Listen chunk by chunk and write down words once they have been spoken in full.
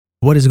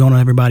What is going on,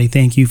 everybody?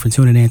 Thank you for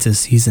tuning in to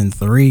season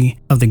 3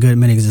 of the Good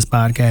Men Exist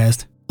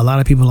podcast. A lot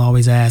of people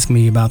always ask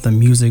me about the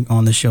music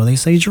on the show. They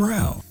say,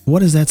 Jarrell,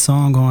 what is that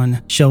song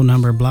on show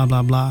number, blah,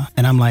 blah, blah.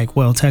 And I'm like,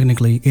 well,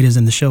 technically it is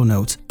in the show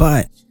notes.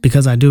 But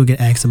because I do get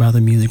asked about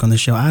the music on the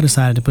show, I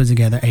decided to put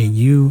together a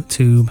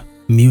YouTube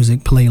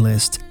music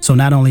playlist. So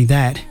not only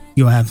that,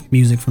 you'll have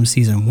music from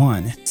season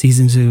 1,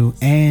 season 2,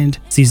 and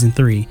season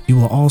 3. You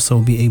will also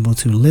be able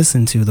to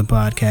listen to the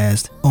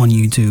podcast on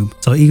YouTube.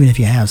 So even if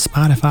you have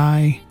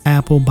Spotify,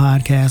 Apple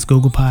Podcasts,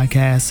 Google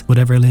Podcasts,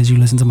 whatever it is you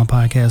listen to my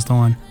podcast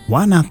on,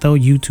 why not throw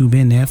YouTube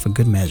in there for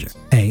good measure?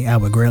 Hey, I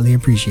would greatly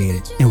appreciate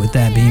it. And with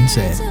that being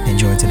said,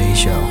 enjoy today's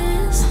show.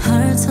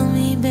 Heart told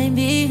me,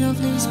 baby, go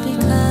please be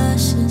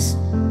cautious.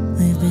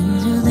 We've been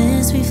through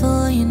this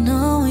before, you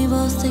know we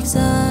both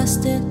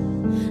exhausted.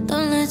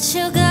 Don't let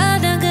your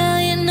guard down, girl,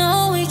 you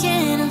know we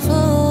can't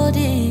afford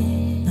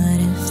it. But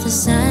if the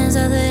signs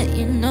are that,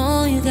 you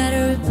know you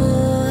gotta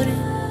report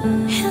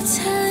it. He'll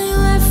tell you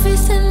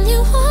everything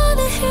you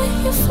wanna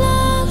hear, you're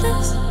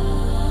flawless.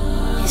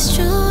 His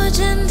true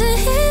agenda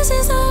is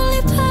his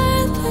only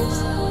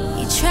purpose.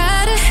 He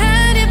tried to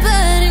hide it,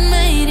 but it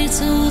made it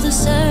to the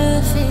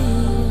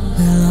surface.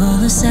 Well, all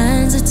the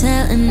signs are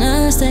telling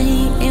us that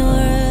he ain't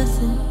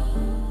worth it.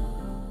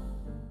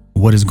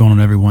 What is going on,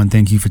 everyone?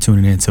 Thank you for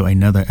tuning in to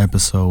another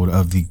episode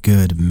of the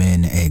Good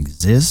Men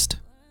Exist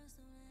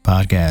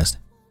podcast.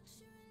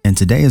 And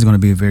today is going to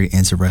be a very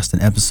interesting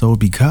episode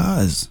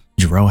because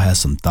Jarrell has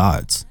some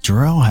thoughts.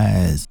 Jarrell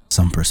has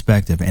some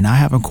perspective. And I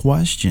have a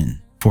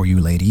question for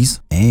you,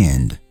 ladies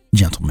and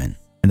gentlemen.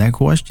 And that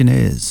question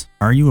is,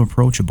 are you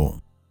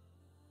approachable?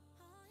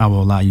 I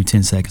will allow you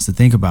 10 seconds to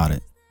think about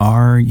it.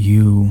 Are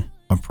you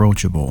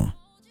approachable?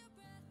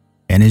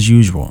 And as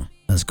usual,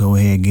 let's go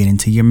ahead and get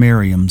into your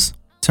Merriams.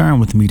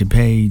 Turn with me to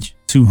page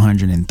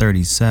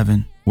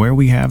 237, where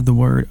we have the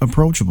word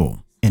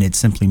approachable, and it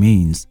simply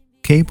means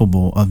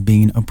capable of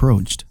being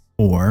approached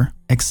or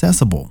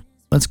accessible.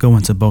 Let's go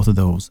into both of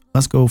those.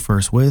 Let's go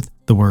first with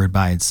the word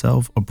by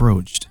itself,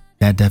 approached.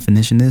 That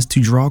definition is to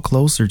draw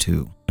closer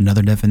to.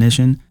 Another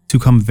definition, to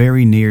come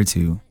very near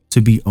to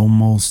be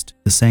almost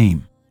the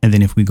same. And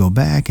then if we go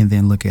back and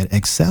then look at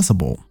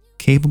accessible,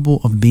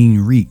 capable of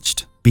being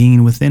reached,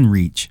 being within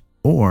reach,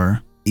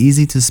 or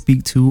easy to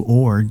speak to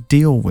or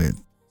deal with.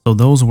 So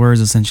those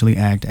words essentially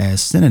act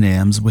as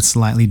synonyms with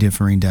slightly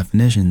differing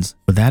definitions.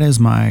 But that is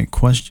my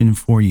question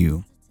for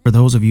you. For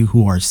those of you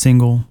who are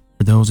single,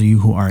 for those of you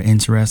who are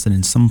interested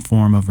in some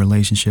form of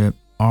relationship,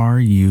 are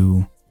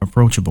you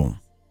approachable?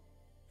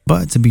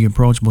 But to be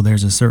approachable,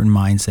 there's a certain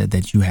mindset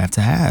that you have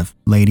to have.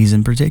 Ladies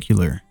in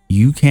particular,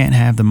 you can't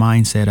have the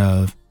mindset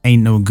of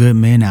ain't no good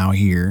men out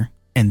here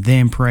and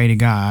then pray to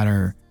God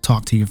or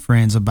talk to your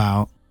friends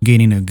about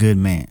getting a good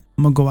man.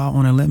 I'm going to go out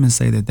on a limb and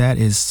say that that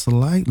is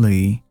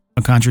slightly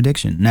a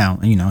contradiction. Now,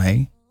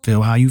 hey,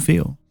 feel how you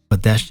feel,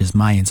 but that's just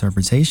my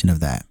interpretation of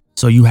that.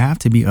 So you have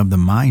to be of the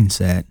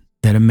mindset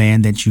that a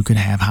man that you could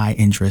have high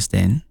interest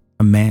in,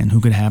 a man who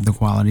could have the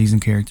qualities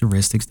and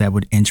characteristics that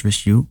would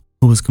interest you,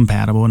 who is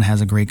compatible and has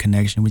a great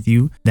connection with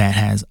you, that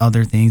has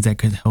other things that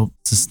could help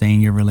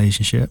sustain your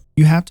relationship.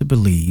 You have to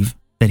believe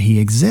that he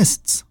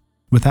exists.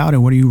 Without it,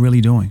 what are you really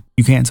doing?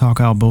 You can't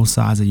talk out both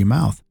sides of your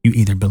mouth. You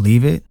either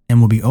believe it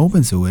and will be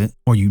open to it,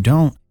 or you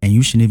don't, and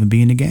you shouldn't even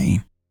be in the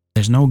game.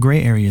 There's no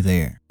gray area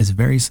there. It's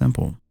very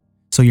simple.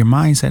 So your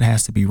mindset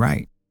has to be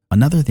right.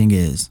 Another thing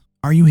is,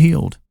 are you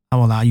healed?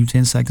 I'll allow you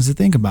 10 seconds to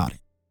think about it.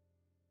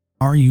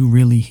 Are you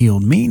really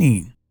healed?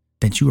 Meaning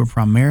that you are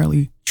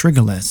primarily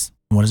triggerless.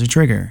 What is a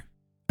trigger?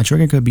 A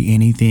trigger could be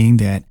anything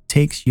that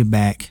takes you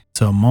back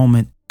to a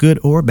moment, good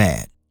or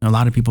bad. A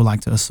lot of people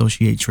like to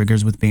associate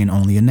triggers with being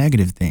only a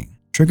negative thing.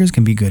 Triggers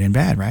can be good and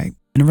bad, right?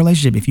 In a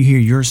relationship, if you hear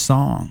your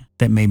song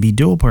that may be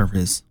dual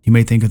purpose, you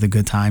may think of the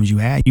good times you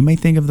had. You may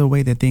think of the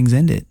way that things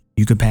ended.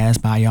 You could pass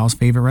by y'all's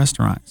favorite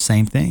restaurant.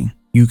 Same thing.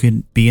 You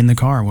could be in the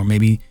car where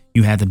maybe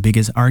you had the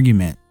biggest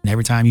argument. And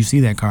every time you see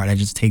that car, that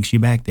just takes you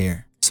back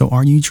there. So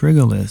are you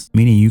triggerless?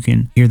 Meaning you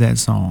can hear that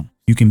song.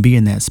 You can be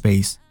in that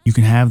space. You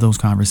can have those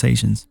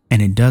conversations.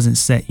 And it doesn't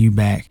set you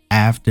back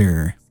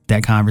after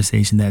that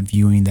conversation, that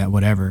viewing, that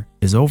whatever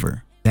is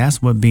over.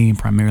 That's what being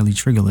primarily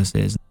triggerless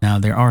is. Now,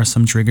 there are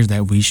some triggers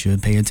that we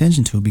should pay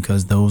attention to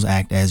because those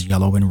act as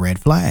yellow and red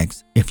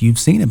flags. If you've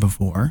seen it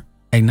before,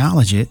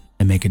 acknowledge it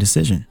and make a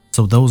decision.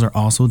 So those are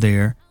also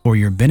there for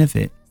your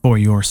benefit, for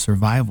your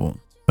survival.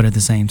 But at the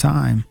same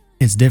time,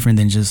 it's different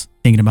than just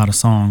thinking about a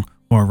song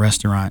or a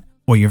restaurant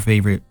or your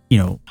favorite,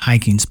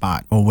 hiking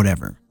spot or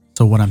whatever.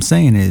 So what I'm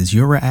saying is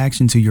your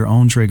reaction to your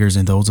own triggers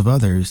and those of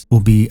others will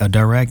be a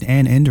direct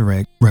and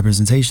indirect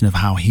representation of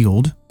how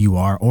healed you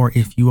are or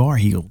if you are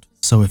healed.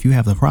 So if you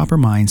have the proper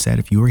mindset,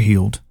 if you are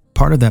healed,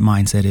 part of that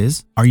mindset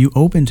is, are you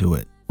open to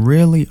it?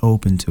 Really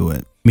open to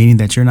it? Meaning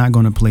that you're not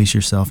going to place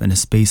yourself in a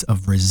space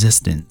of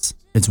resistance.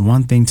 It's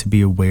one thing to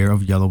be aware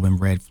of yellow and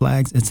red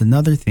flags. It's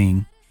another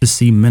thing to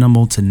see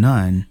minimal to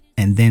none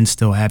and then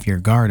still have your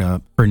guard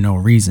up for no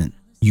reason.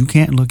 You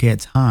can't look at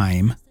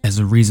time as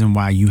a reason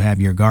why you have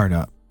your guard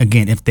up.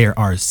 Again, if there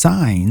are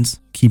signs,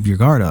 keep your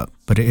guard up.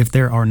 But if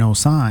there are no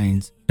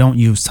signs, don't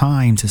use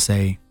time to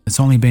say, it's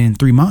only been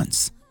 3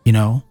 months. You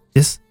know,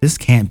 this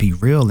can't be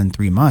real in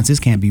 3 months. This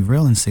can't be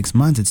real in 6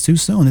 months. It's too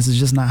soon. This is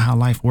just not how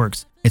life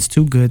works. It's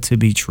too good to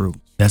be true.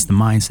 That's the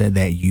mindset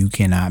that you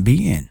cannot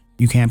be in.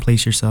 You can't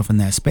place yourself in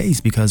that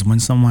space, because when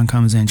someone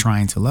comes in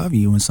trying to love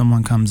you, when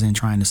someone comes in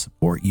trying to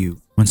support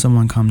you, when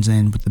someone comes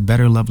in with a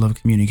better level of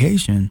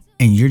communication,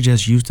 and you're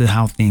just used to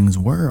how things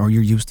were, or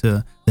you're used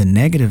to the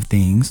negative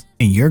things,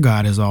 and your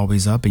guard is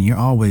always up and you're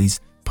always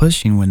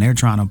pushing when they're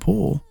trying to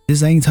pull,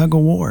 this ain't tug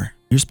of war.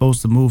 You're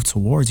supposed to move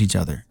towards each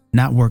other,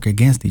 not work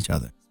against each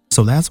other.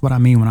 So that's what I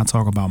mean when I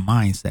talk about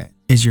mindset.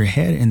 Is your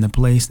head in the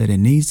place that it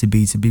needs to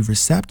be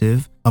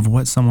receptive of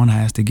what someone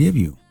has to give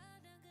you?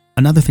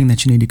 Another thing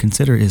that you need to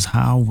consider is,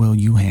 how will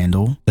you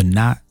handle the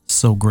not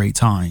so great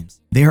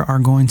times? There are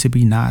going to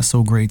be not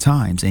so great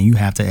times, and you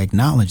have to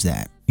acknowledge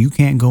that. You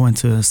can't go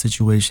into a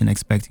situation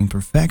expecting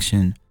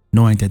perfection,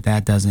 knowing that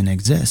that doesn't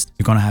exist.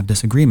 You're going to have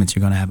disagreements.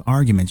 You're going to have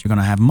arguments. You're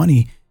going to have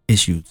money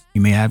issues.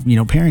 You may have,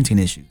 parenting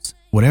issues.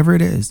 Whatever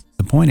it is,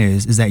 the point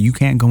is that you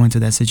can't go into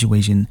that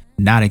situation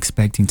not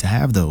expecting to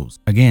have those.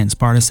 Again, it's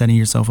part of setting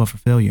yourself up for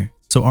failure.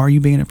 So are you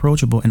being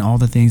approachable in all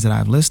the things that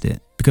I've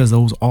listed? Because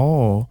those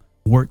all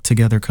work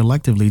together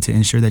collectively to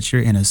ensure that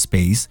you're in a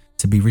space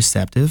to be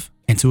receptive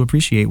and to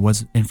appreciate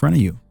what's in front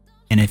of you.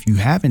 And if you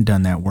haven't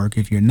done that work,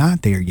 if you're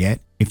not there yet,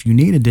 if you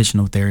need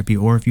additional therapy,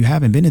 or if you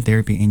haven't been in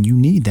therapy and you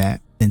need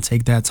that, then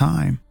take that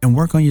time and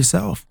work on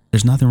yourself.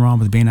 There's nothing wrong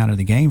with being out of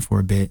the game for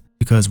a bit,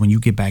 because when you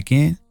get back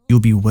in, you'll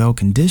be well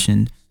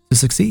conditioned to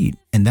succeed.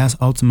 And that's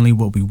ultimately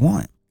what we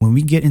want. When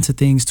we get into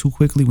things too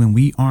quickly, when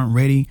we aren't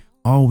ready,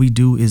 all we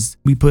do is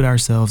we put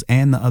ourselves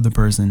and the other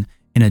person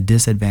in a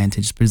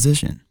disadvantaged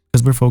position,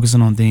 because we're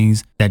focusing on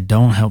things that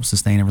don't help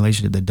sustain a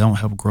relationship, that don't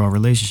help grow a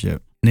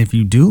relationship. And if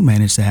you do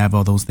manage to have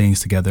all those things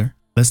together,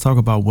 let's talk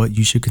about what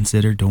you should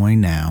consider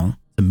doing now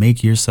to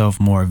make yourself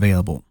more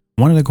available.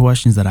 One of the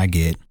questions that I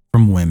get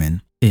from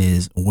women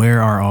is,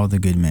 where are all the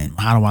good men?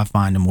 How do I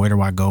find them? Where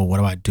do I go? What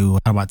do I do?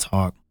 How do I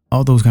talk?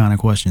 All those kind of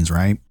questions,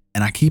 right?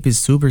 And I keep it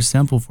super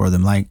simple for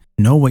them. Like,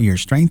 know what your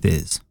strength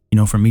is.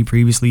 For me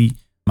previously,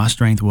 my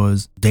strength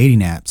was dating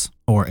apps,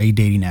 or a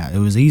dating app. It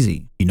was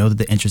easy. You know that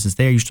the interest is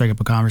there. You strike up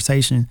a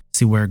conversation,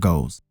 see where it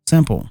goes.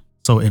 Simple.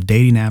 So if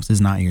dating apps is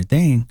not your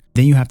thing,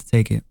 then you have to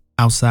take it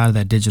outside of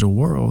that digital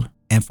world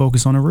and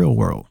focus on the real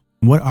world.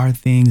 What are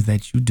things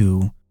that you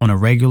do on a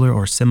regular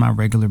or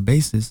semi-regular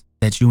basis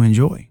that you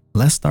enjoy?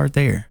 Let's start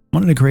there.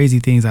 One of the crazy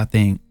things I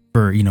think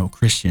for,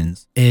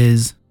 Christians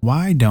is,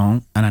 why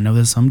don't, and I know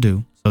that some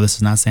do, so this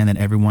is not saying that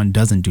everyone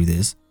doesn't do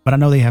this, but I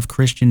know they have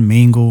Christian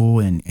mingle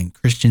and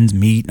Christians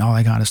meet and all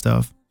that kind of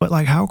stuff. But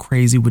like, how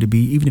crazy would it be,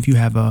 even if you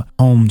have a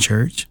home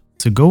church,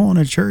 to go on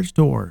a church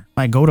tour?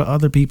 Like, go to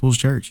other people's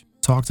church,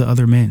 talk to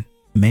other men,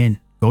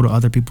 go to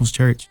other people's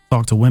church,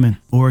 talk to women.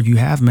 Or if you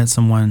have met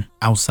someone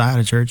outside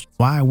of church,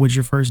 why would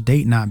your first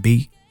date not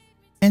be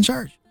in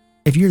church?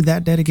 If you're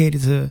that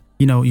dedicated to,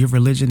 your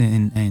religion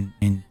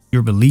and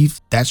your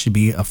belief, that should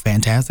be a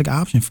fantastic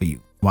option for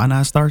you. Why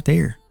not start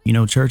there?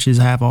 Churches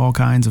have all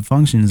kinds of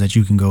functions that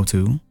you can go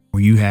to,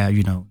 where you have,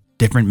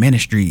 different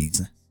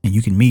ministries, and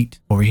you can meet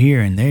over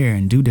here and there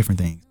and do different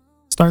things.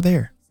 Start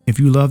there. If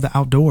you love the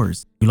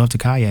outdoors, you love to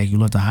kayak, you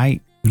love to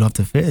hike, you love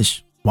to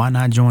fish, why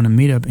not join a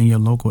meetup in your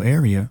local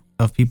area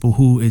of people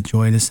who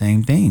enjoy the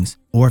same things?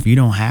 Or if you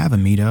don't have a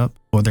meetup,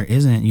 or there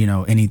isn't,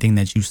 anything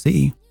that you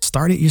see,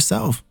 start it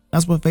yourself.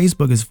 That's what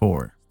Facebook is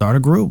for. Start a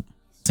group.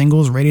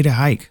 Singles ready to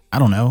hike. I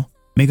don't know.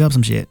 Make up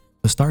some shit.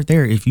 But start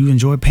there. If you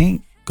enjoy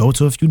paint, go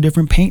to a few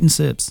different paint and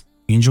sips.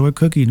 You enjoy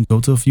cooking, go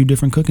to a few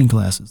different cooking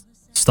classes.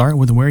 Start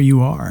with where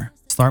you are.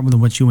 Start with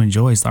what you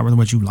enjoy. Start with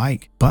what you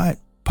like. But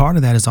part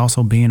of that is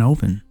also being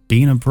open.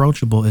 Being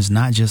approachable is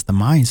not just the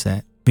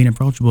mindset. Being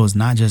approachable is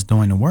not just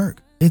doing the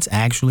work. It's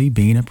actually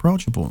being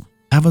approachable.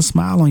 Have a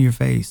smile on your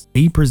face.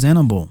 Be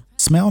presentable.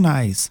 Smell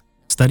nice.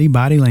 Study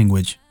body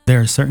language. There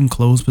are certain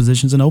closed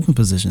positions and open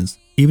positions.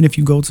 Even if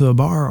you go to a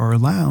bar or a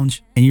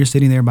lounge and you're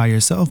sitting there by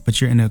yourself, but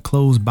you're in a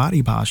closed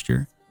body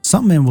posture,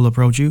 some men will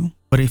approach you.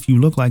 But if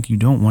you look like you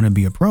don't want to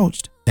be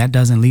approached, that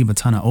doesn't leave a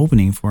ton of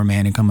opening for a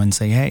man to come and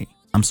say, hey,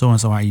 I'm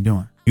so-and-so, how you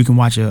doing? You can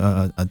watch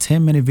a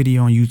 10-minute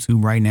video on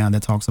YouTube right now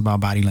that talks about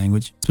body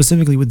language,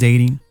 specifically with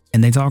dating.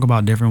 And they talk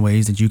about different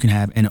ways that you can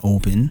have an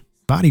open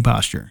body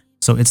posture.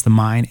 So it's the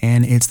mind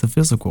and it's the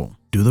physical.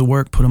 Do the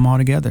work, put them all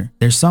together.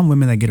 There's some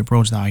women that get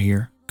approached out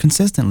here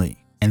consistently.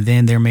 And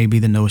then there may be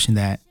the notion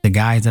that the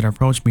guys that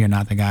approach me are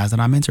not the guys that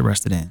I'm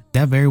interested in.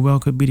 That very well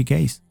could be the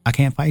case. I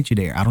can't fight you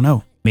there. I don't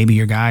know. Maybe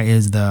your guy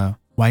is the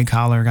white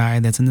collar guy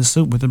that's in the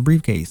suit with a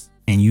briefcase,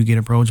 and you get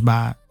approached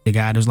by the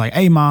guy that's like,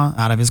 hey, ma,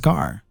 out of his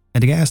car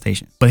at the gas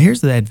station. But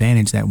here's the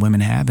advantage that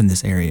women have in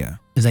this area,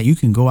 is that you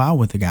can go out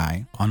with a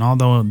guy, and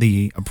although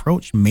the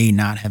approach may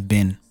not have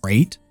been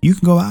great, you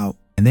can go out,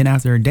 and then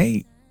after a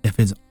date, if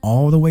it's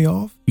all the way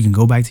off, you can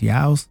go back to your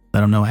house,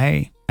 let them know,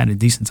 hey, had a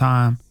decent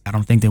time. I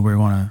don't think that we're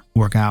going to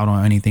work out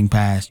on anything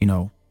past,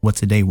 what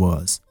today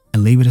was,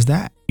 and leave it as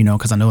that,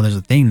 because I know there's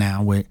a thing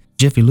now with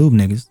Jiffy Lube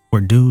niggas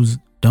where dudes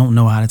don't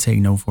know how to take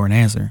no for an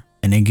answer.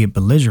 and they get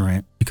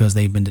belligerent because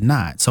they've been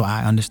denied. So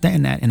I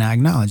understand that and I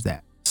acknowledge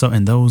that. So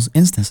in those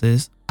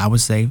instances, I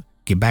would say,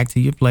 get back to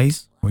your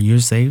place where you're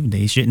safe.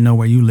 They shouldn't know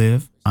where you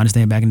live. I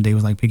understand back in the day it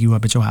was like pick you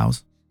up at your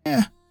house.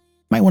 Yeah,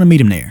 might want to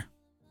meet him there,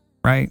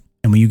 right?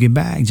 And when you get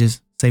back,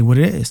 just say what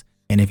it is.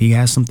 And if he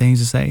has some things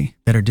to say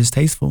that are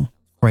distasteful,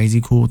 crazy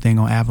cool thing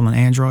on Apple and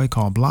Android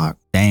called block,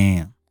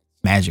 damn,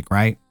 magic,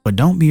 right? But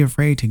don't be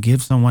afraid to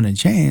give someone a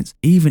chance,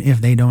 even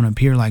if they don't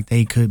appear like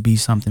they could be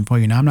something for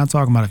you. Now, I'm not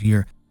talking about if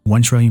you're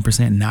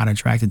 1,000,000,000% not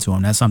attracted to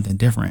them. That's something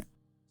different.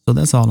 So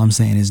that's all I'm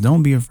saying is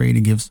don't be afraid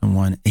to give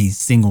someone a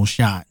single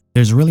shot.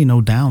 There's really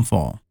no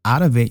downfall.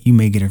 Out of it, you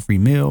may get a free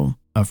meal,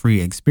 a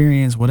free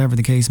experience, whatever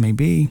the case may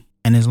be.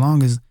 And as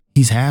long as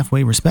he's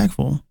halfway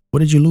respectful, what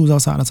did you lose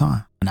outside of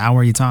time? An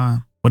hour of your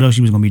time? What else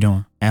you was going to be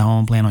doing? At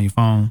home, playing on your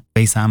phone,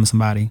 FaceTiming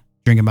somebody,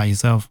 drinking by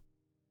yourself?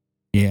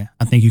 Yeah,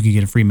 I think you could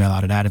get a free meal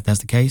out of that if that's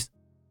the case.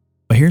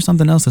 But here's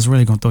something else that's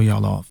really going to throw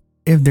y'all off.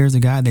 If there's a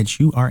guy that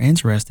you are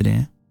interested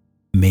in,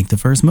 make the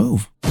first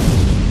move.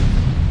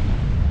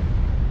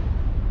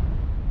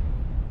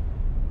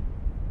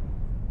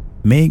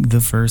 Make the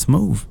first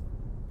move.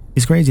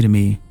 It's crazy to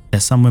me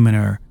that some women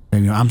are,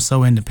 I'm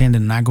so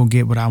independent and I go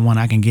get what I want.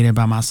 I can get it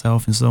by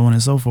myself and so on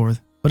and so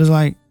forth. But it's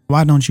like,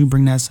 why don't you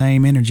bring that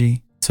same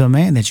energy to a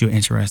man that you're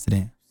interested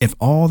in? If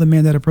all the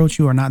men that approach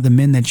you are not the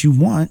men that you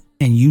want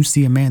and you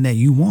see a man that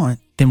you want,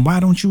 then why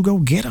don't you go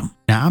get him?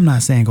 Now, I'm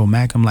not saying go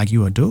mack him like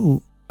you a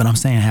dude, but I'm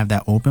saying have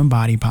that open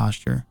body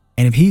posture.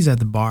 And if he's at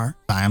the bar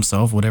by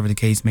himself, whatever the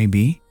case may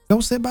be,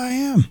 go sit by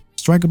him.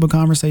 Strike up a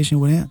conversation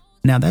with him.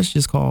 Now, that's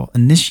just called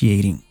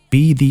initiating.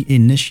 Be the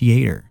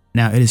initiator.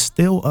 Now, it is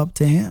still up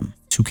to him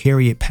to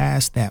carry it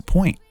past that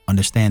point.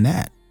 Understand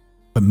that.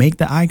 But make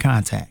the eye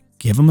contact.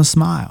 Give him a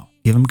smile.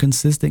 Give him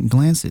consistent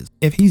glances.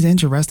 If he's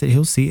interested,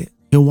 he'll see it.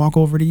 He'll walk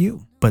over to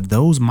you. But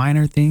those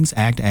minor things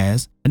act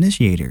as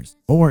initiators.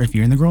 Or if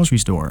you're in the grocery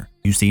store,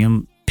 you see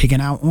him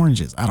picking out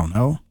oranges. I don't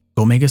know.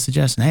 Go make a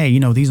suggestion. Hey,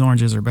 these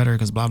oranges are better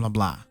because blah, blah,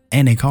 blah.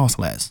 And they cost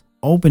less.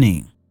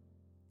 Opening.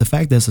 The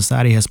fact that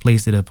society has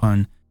placed it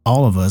upon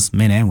all of us,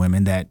 men and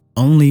women, that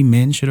only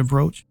men should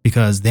approach,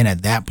 because then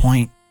at that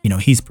point,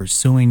 he's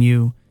pursuing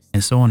you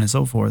and so on and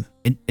so forth.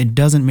 It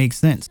doesn't make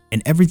sense.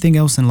 And everything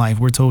else in life,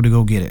 we're told to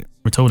go get it.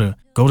 We're told to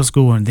go to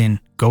school and then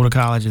go to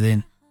college and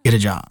then get a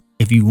job.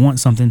 If you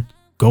want something,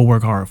 go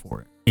work hard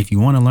for it. If you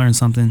want to learn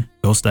something,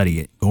 go study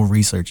it, go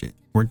research it.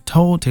 We're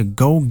told to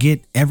go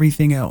get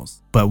everything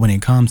else. But when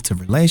it comes to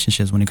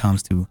relationships, when it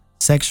comes to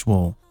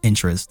sexual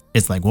interest,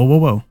 it's like,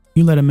 whoa.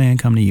 You let a man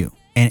come to you.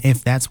 And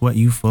if that's what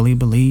you fully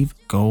believe,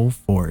 go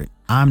for it.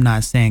 I'm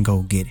not saying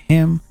go get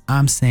him.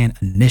 I'm saying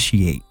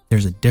initiate.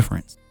 There's a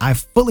difference. I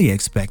fully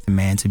expect the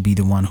man to be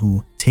the one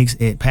who takes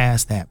it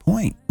past that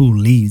point, who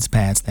leads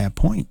past that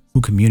point, who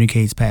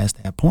communicates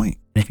past that point.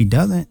 And if he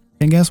doesn't,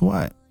 then guess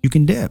what? You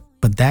can dip.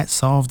 But that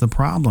solves the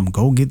problem.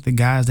 Go get the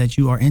guys that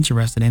you are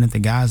interested in. If the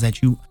guys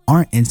that you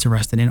aren't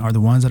interested in are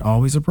the ones that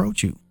always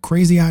approach you.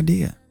 Crazy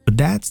idea. But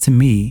that's, to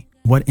me,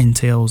 what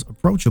entails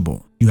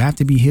approachable. You have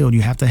to be healed.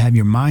 You have to have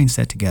your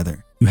mindset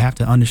together. You have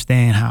to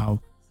understand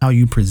how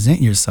you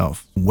present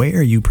yourself,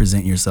 where you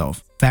present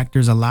yourself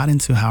factors a lot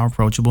into how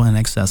approachable and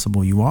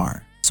accessible you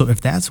are. So if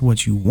that's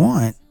what you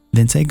want,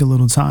 then take a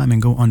little time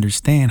and go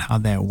understand how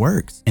that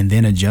works and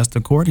then adjust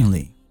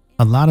accordingly.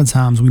 A lot of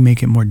times we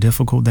make it more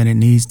difficult than it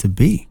needs to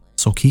be.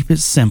 So keep it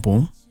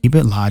simple, keep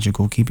it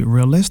logical, keep it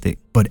realistic,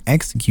 but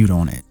execute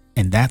on it.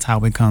 And that's how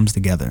it comes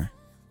together.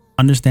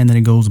 Understand that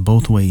it goes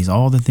both ways.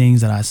 All the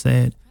things that I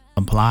said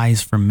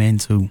applies for men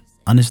too.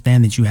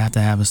 Understand that you have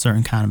to have a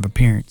certain kind of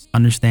appearance.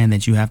 Understand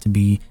that you have to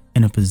be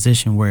in a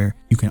position where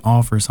you can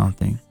offer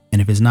something.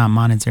 And if it's not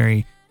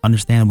monetary,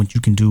 understand what you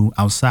can do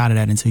outside of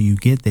that until you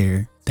get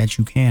there that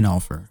you can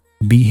offer.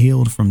 Be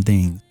healed from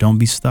things. Don't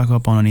be stuck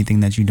up on anything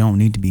that you don't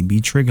need to be.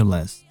 Be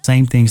triggerless.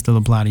 Same things still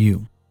apply to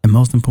you. And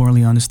most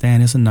importantly,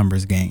 understand it's a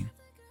numbers game.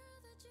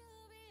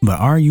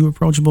 But are you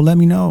approachable? Let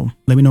me know.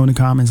 Let me know in the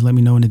comments. Let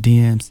me know in the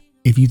DMs.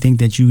 If you think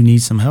that you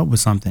need some help with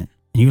something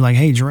and you're like,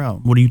 hey,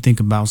 Jarrell, what do you think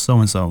about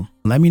so-and-so?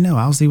 Let me know.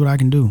 I'll see what I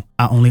can do.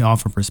 I only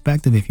offer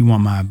perspective. If you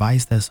want my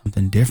advice, that's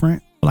something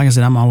different. But like I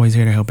said, I'm always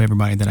here to help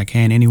everybody that I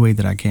can, any way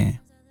that I can.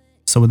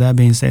 So with that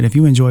being said, if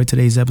you enjoyed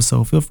today's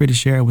episode, feel free to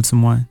share it with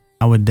someone.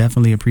 I would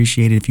definitely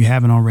appreciate it. If you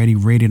haven't already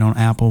rated on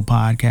Apple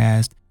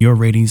Podcast, your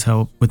ratings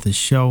help with the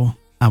show.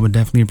 I would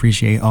definitely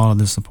appreciate all of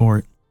the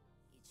support.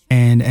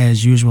 And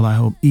as usual, I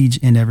hope each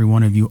and every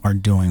one of you are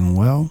doing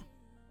well.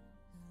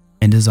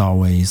 And as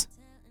always,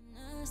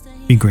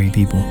 be great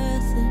people.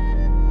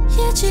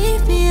 Your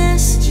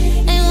GPS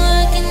ain't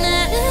working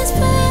at its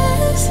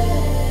best.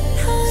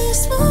 How you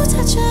smooth,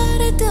 I try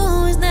to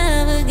do is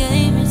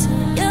navigate me to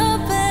your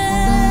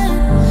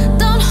bed.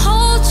 Don't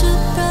hold your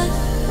breath.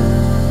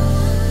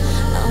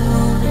 I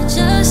won't be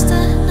just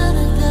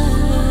another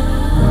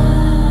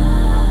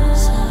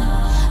guess.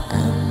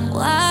 I'm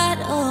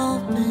wide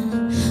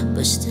open,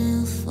 but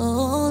still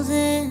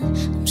folding.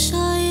 I'm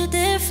sure you're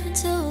different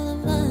to the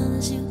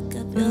mothers. You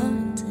got your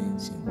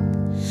intention,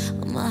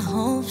 my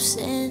hopes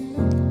in,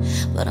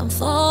 but I'm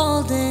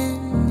folding,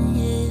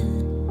 yeah.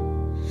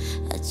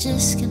 I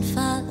just can't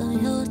follow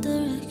your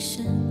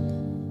direction.